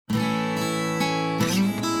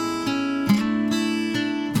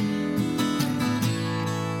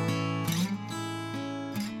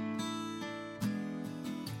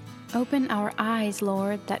Open our eyes,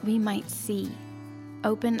 Lord, that we might see.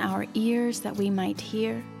 Open our ears that we might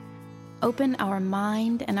hear. Open our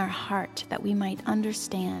mind and our heart that we might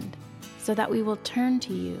understand, so that we will turn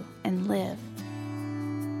to you and live.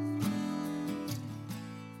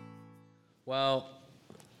 Well,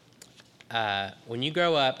 when you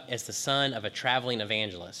grow up as the son of a traveling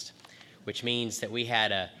evangelist, which means that we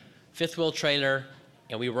had a fifth-wheel trailer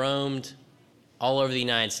and we roamed all over the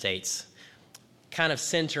United States, kind of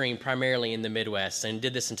centering primarily in the Midwest, and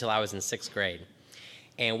did this until I was in 6th grade.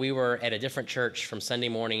 And we were at a different church from Sunday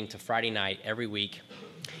morning to Friday night every week,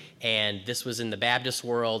 and this was in the Baptist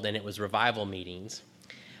world, and it was revival meetings.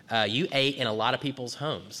 You ate in a lot of people's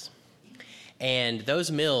homes. And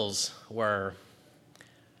those meals were,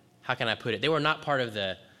 how can I put it? They were not part of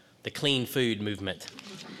the clean food movement,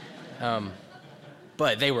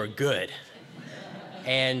 but they were good.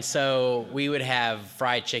 And so we would have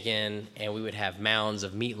fried chicken, and we would have mounds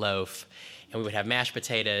of meatloaf, and we would have mashed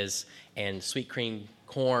potatoes and sweet cream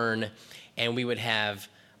corn, and we would have,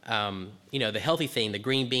 the healthy thing, the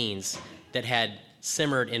green beans that had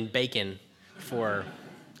simmered in bacon for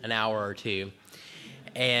an hour or two,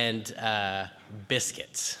 and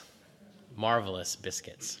biscuits, marvelous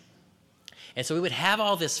biscuits. And so we would have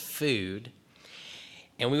all this food,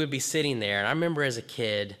 and we would be sitting there. And I remember as a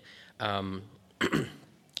kid,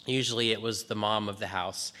 usually it was the mom of the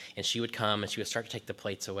house, and she would come and she would start to take the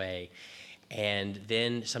plates away. And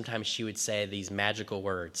then sometimes she would say these magical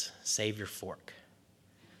words, "Save your fork."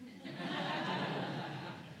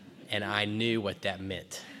 And I knew what that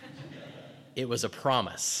meant. It was a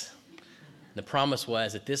promise. The promise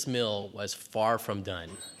was that this meal was far from done.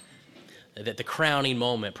 That the crowning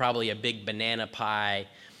moment, probably a big banana pie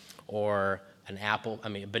or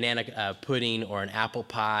banana pudding or an apple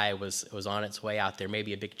pie was on its way out there,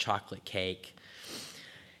 maybe a big chocolate cake.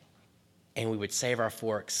 And we would save our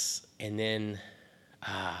forks, and then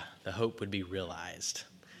the hope would be realized.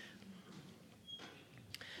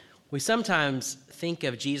 We sometimes think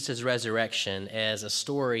of Jesus' resurrection as a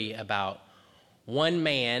story about one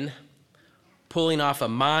man pulling off a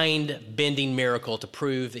mind-bending miracle to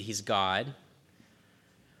prove that he's God,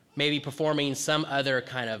 maybe performing some other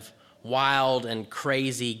kind of wild and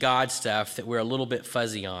crazy God stuff that we're a little bit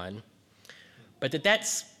fuzzy on, but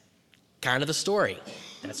that's kind of the story.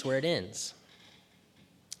 That's where it ends.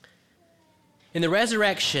 In the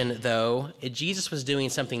resurrection, though, Jesus was doing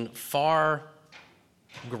something far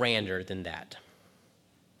grander than that.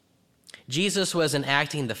 Jesus was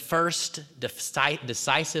enacting the first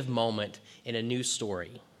decisive moment in a new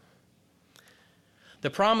story. The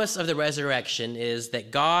promise of the resurrection is that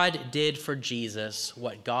God did for Jesus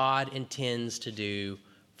what God intends to do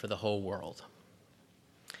for the whole world.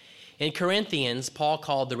 In Corinthians, Paul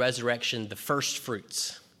called the resurrection the first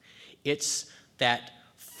fruits. It's that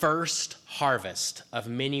first harvest of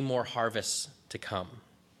many more harvests to come.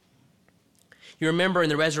 You remember in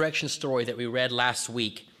the resurrection story that we read last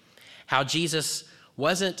week how Jesus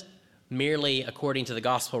wasn't merely, according to the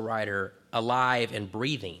gospel writer, alive and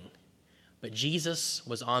breathing, but Jesus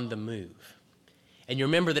was on the move. And you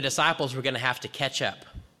remember the disciples were going to have to catch up.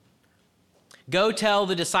 "Go tell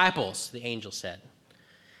the disciples," the angel said,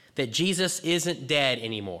 "that Jesus isn't dead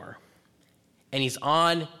anymore, and he's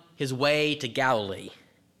on his way to Galilee.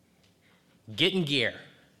 Get in gear.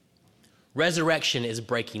 Resurrection is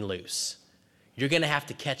breaking loose. You're going to have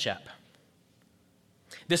to catch up."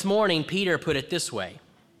 This morning, Peter put it this way: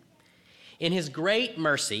 in his great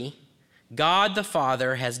mercy, God the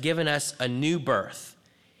Father has given us a new birth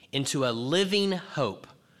into a living hope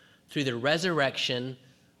through the resurrection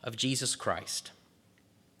of Jesus Christ.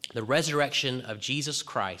 The resurrection of Jesus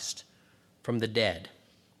Christ from the dead.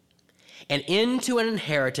 And into an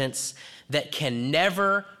inheritance that can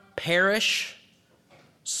never perish,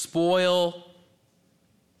 spoil,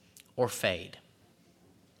 or fade.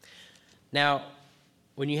 Now,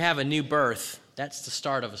 when you have a new birth, that's the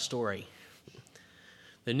start of a story.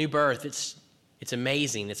 The new birth, it's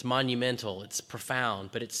amazing, it's monumental, it's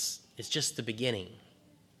profound, but it's just the beginning.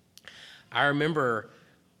 I remember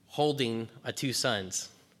holding my two sons.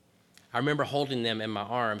 I remember holding them in my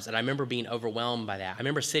arms, and I remember being overwhelmed by that. I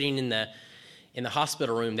remember sitting in the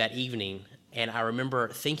hospital room that evening, and I remember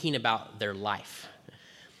thinking about their life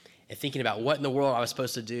and thinking about what in the world I was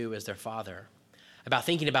supposed to do as their father, about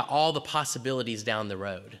thinking about all the possibilities down the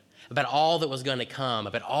road, about all that was going to come,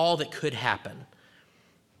 about all that could happen.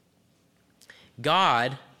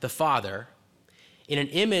 God, the Father, in an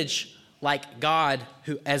image like God,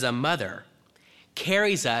 who as a mother,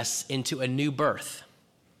 carries us into a new birth,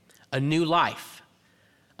 a new life,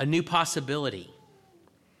 a new possibility.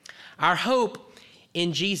 Our hope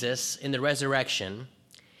in Jesus, in the resurrection,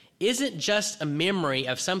 isn't just a memory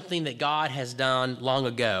of something that God has done long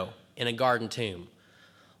ago in a garden tomb.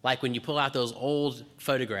 Like when you pull out those old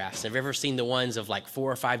photographs, have you ever seen the ones of like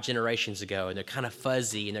 4 or 5 generations ago, and they're kind of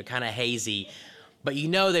fuzzy and they're kind of hazy, but you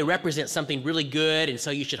know they represent something really good, and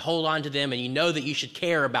so you should hold on to them, and you know that you should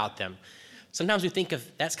care about them. Sometimes we think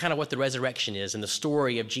of that's kind of what the resurrection is and the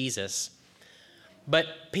story of Jesus. But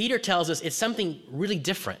Peter tells us it's something really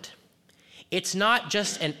different. It's not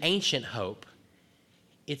just an ancient hope,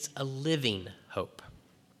 it's a living hope.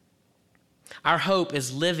 Our hope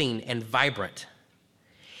is living and vibrant.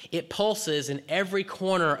 It pulses in every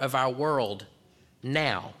corner of our world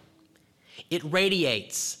now. It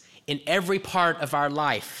radiates in every part of our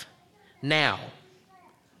life now.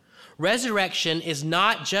 Resurrection is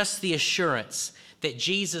not just the assurance that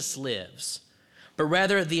Jesus lives, but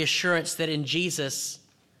rather the assurance that in Jesus,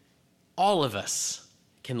 all of us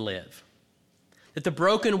can live. That the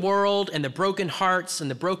broken world and the broken hearts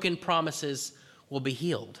and the broken promises will be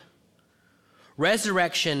healed.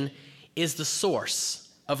 Resurrection is the source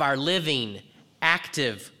of our living,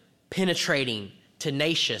 active, penetrating,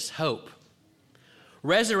 tenacious hope.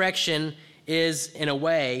 Resurrection is, in a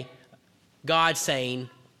way, God saying,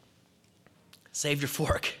 save your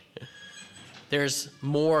fork. There's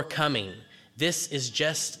more coming. This is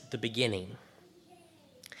just the beginning.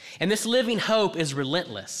 And this living hope is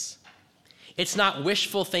relentless. It's not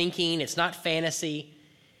wishful thinking. It's not fantasy.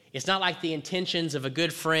 It's not like the intentions of a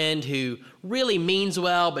good friend who really means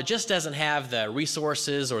well, but just doesn't have the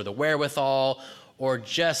resources or the wherewithal or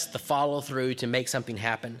just the follow-through to make something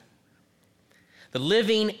happen. The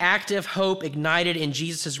living, active hope ignited in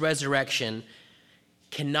Jesus' resurrection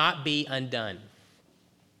cannot be undone.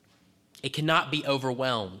 It cannot be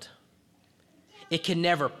overwhelmed. It can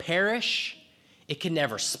never perish. It can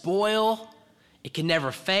never spoil. It can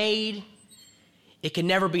never fade. It can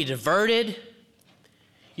never be diverted.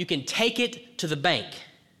 You can take it to the bank.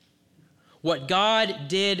 What God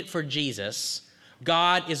did for Jesus,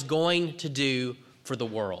 God is going to do for the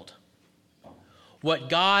world. What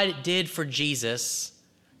God did for Jesus,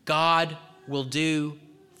 God will do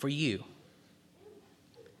for you.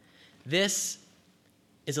 This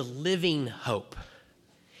is a living hope.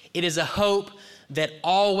 It is a hope that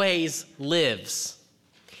always lives.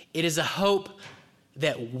 It is a hope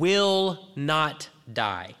that will not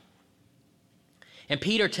die. And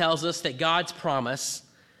Peter tells us that God's promise,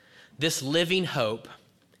 this living hope,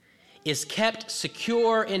 is kept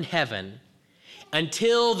secure in heaven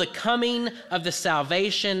until the coming of the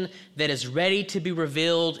salvation that is ready to be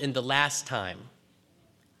revealed in the last time.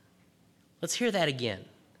 Let's hear that again.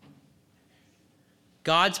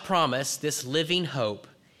 God's promise, this living hope,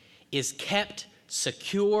 is kept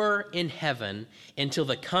secure in heaven until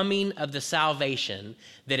the coming of the salvation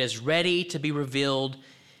that is ready to be revealed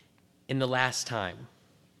in the last time.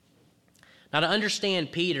 Now, to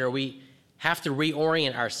understand Peter, we have to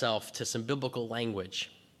reorient ourselves to some biblical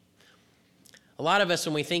language. A lot of us,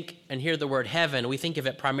 when we think and hear the word heaven, we think of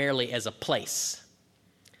it primarily as a place.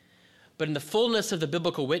 But in the fullness of the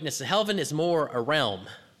biblical witness, heaven is more a realm.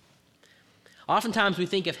 Oftentimes we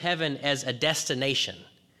think of heaven as a destination,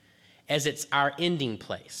 as it's our ending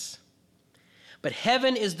place. But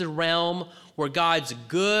heaven is the realm where God's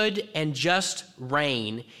good and just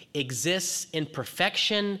reign exists in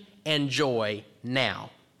perfection and joy now.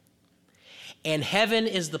 And heaven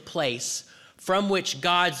is the place from which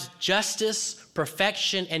God's justice,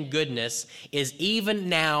 perfection, and goodness is even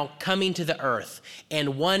now coming to the earth,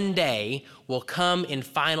 and one day will come in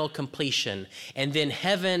final completion. And then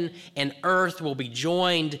heaven and earth will be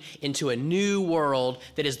joined into a new world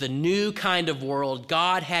that is the new kind of world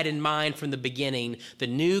God had in mind from the beginning, the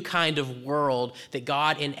new kind of world that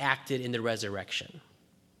God enacted in the resurrection.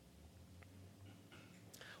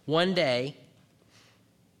 One day,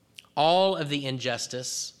 all of the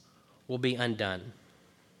injustice will be undone.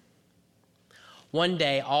 One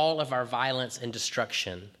day, all of our violence and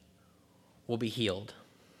destruction will be healed.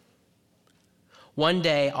 One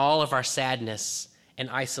day, all of our sadness and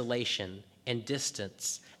isolation and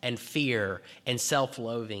distance and fear and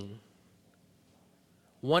self-loathing.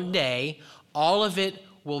 One day, all of it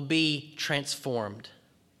will be transformed.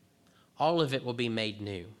 All of it will be made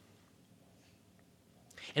new.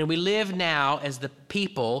 And we live now as the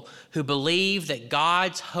people who believe that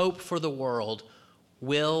God's hope for the world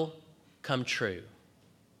will come true.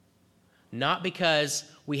 Not because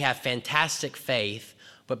we have fantastic faith,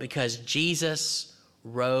 but because Jesus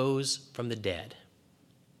rose from the dead.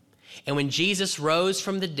 And when Jesus rose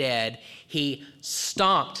from the dead, he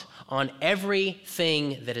stomped on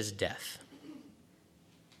everything that is death.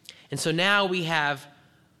 And so now we have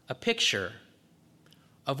a picture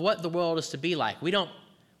of what the world is to be like. We don't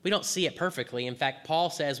we don't see it perfectly. In fact, Paul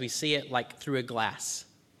says we see it like through a glass.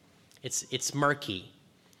 It's murky.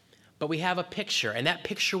 But we have a picture, and that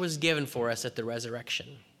picture was given for us at the resurrection.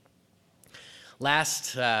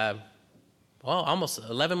 Almost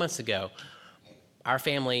 11 months ago, our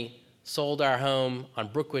family sold our home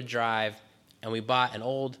on Brookwood Drive, and we bought an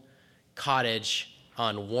old cottage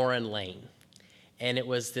on Warren Lane. And it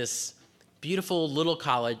was this beautiful little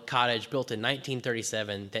cottage built in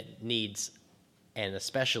 1937 that needs, and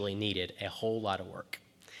especially needed, a whole lot of work.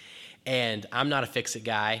 And I'm not a fix-it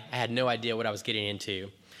guy. I had no idea what I was getting into.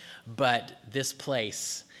 But this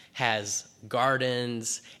place has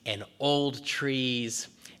gardens and old trees,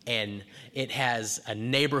 and it has a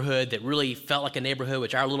neighborhood that really felt like a neighborhood,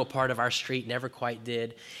 which our little part of our street never quite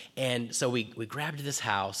did. And so we grabbed this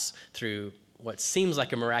house through what seems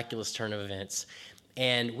like a miraculous turn of events,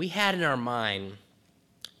 and we had in our mind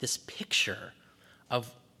this picture of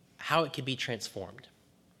how it could be transformed.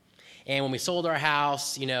 And when we sold our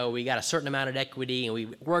house, we got a certain amount of equity, and we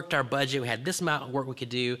worked our budget. We had this amount of work we could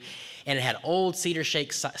do, and it had old cedar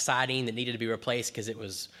shake siding that needed to be replaced because it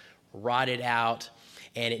was rotted out,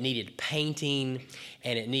 and it needed painting,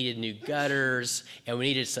 and it needed new gutters, and we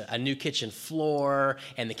needed a new kitchen floor,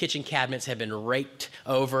 and the kitchen cabinets had been raked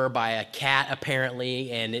over by a cat,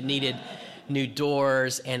 apparently, and it needed new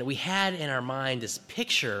doors. And we had in our mind this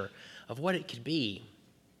picture of what it could be.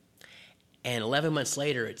 And 11 months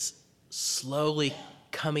later, it's slowly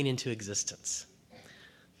coming into existence.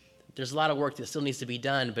 There's a lot of work that still needs to be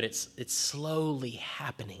done, but it's slowly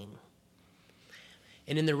happening.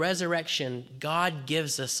 And in the resurrection, God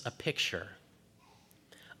gives us a picture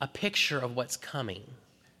of what's coming,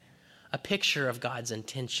 a picture of God's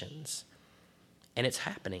intentions, and it's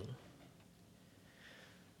happening.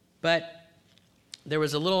 But there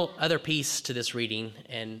was a little other piece to this reading,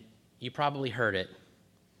 and you probably heard it.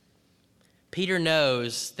 Peter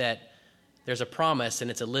knows that there's a promise,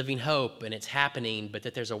 and it's a living hope, and it's happening, but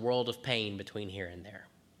that there's a world of pain between here and there.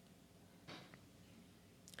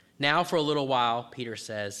 Now, for a little while, Peter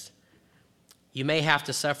says, you may have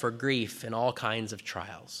to suffer grief in all kinds of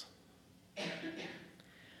trials.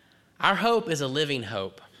 Our hope is a living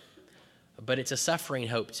hope, but it's a suffering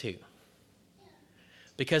hope too.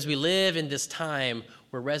 Because we live in this time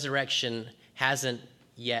where resurrection hasn't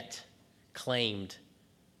yet claimed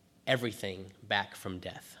everything back from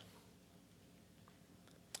death.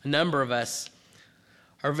 A number of us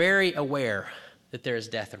are very aware that there is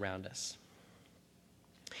death around us.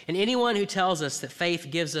 And anyone who tells us that faith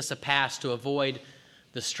gives us a pass to avoid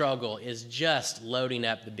the struggle is just loading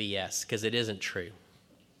up the BS, because it isn't true.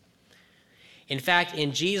 In fact,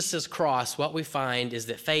 in Jesus' cross, what we find is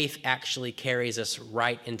that faith actually carries us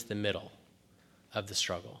right into the middle of the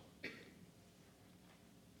struggle.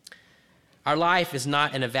 Our life is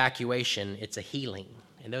not an evacuation, it's a healing,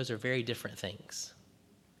 and those are very different things.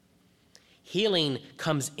 Healing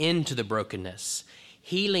comes into the brokenness.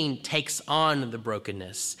 Healing takes on the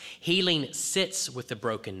brokenness. Healing sits with the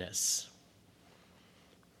brokenness.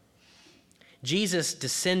 Jesus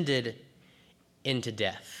descended into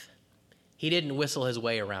death. He didn't whistle his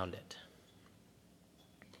way around it.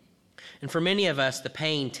 And for many of us, the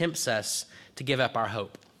pain tempts us to give up our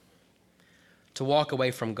hope, to walk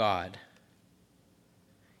away from God.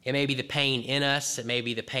 It may be the pain in us. It may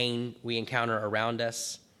be the pain we encounter around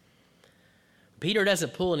us. Peter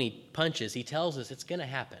doesn't pull any punches. He tells us it's going to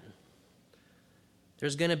happen.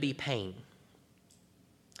 There's going to be pain.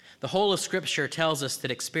 The whole of Scripture tells us that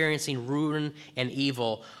experiencing ruin and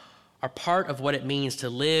evil are part of what it means to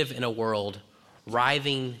live in a world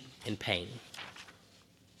writhing in pain.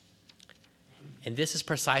 And this is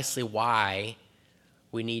precisely why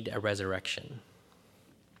we need a resurrection.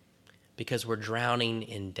 Because we're drowning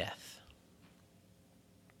in death.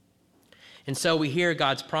 And so we hear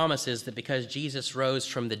God's promises that because Jesus rose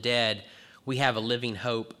from the dead, we have a living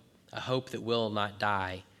hope, a hope that will not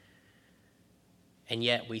die. And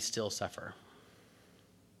yet we still suffer.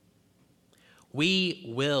 We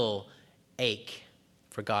will ache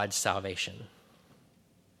for God's salvation.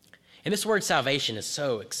 And this word salvation is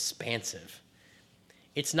so expansive.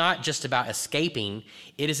 It's not just about escaping.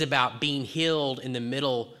 It is about being healed in the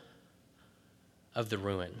middle of the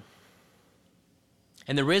ruin.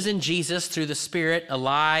 And the risen Jesus, through the Spirit,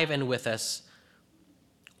 alive and with us,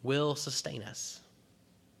 will sustain us.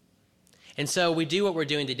 And so we do what we're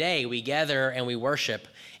doing today. We gather and we worship,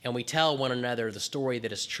 and we tell one another the story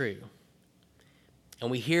that is true. And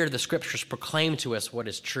we hear the Scriptures proclaim to us what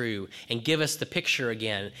is true and give us the picture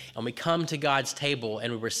again. And we come to God's table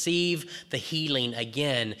and we receive the healing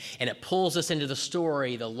again. And it pulls us into the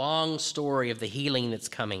story, the long story of the healing that's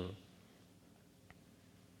coming.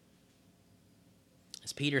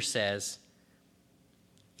 As Peter says,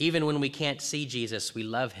 even when we can't see Jesus, we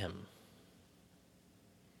love him.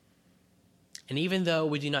 And even though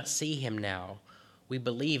we do not see him now, we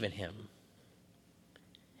believe in him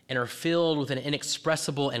and are filled with an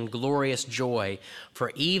inexpressible and glorious joy,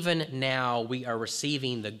 for even now we are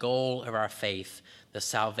receiving the goal of our faith, the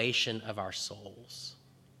salvation of our souls.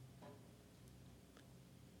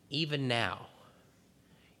 Even now,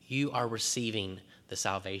 you are receiving the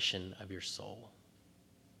salvation of your soul.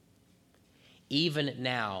 Even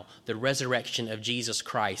now, the resurrection of Jesus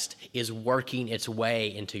Christ is working its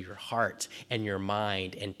way into your heart and your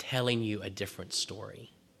mind and telling you a different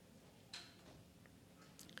story.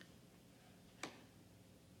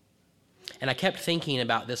 And I kept thinking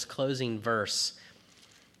about this closing verse,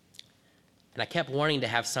 and I kept wanting to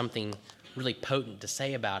have something really potent to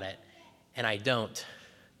say about it, and I don't.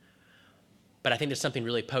 But I think there's something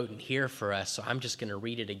really potent here for us, so I'm just going to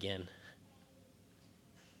read it again.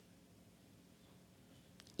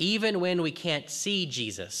 Even when we can't see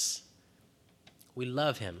Jesus, we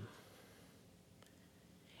love him.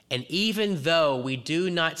 And even though we do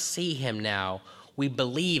not see him now, we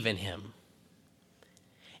believe in him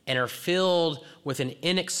and are filled with an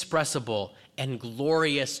inexpressible and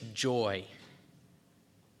glorious joy.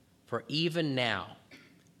 For even now,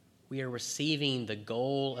 we are receiving the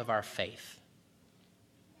goal of our faith,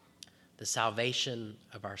 the salvation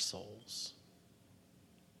of our souls.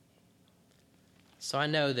 So I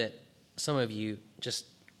know that some of you just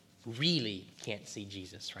really can't see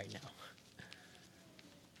Jesus right now.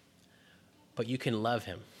 But you can love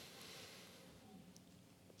him.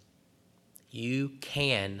 You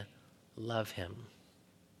can love him.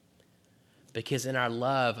 Because in our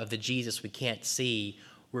love of the Jesus we can't see,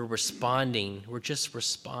 we're just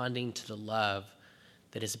responding to the love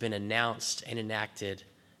that has been announced and enacted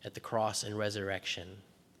at the cross and resurrection.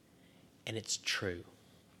 And it's true.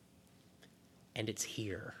 And it's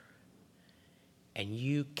here. And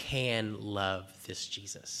you can love this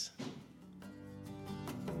Jesus.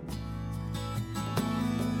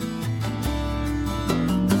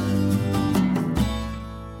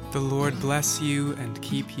 The Lord bless you and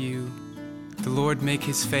keep you. The Lord make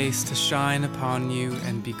his face to shine upon you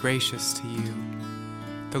and be gracious to you.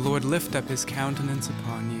 The Lord lift up his countenance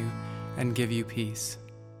upon you and give you peace.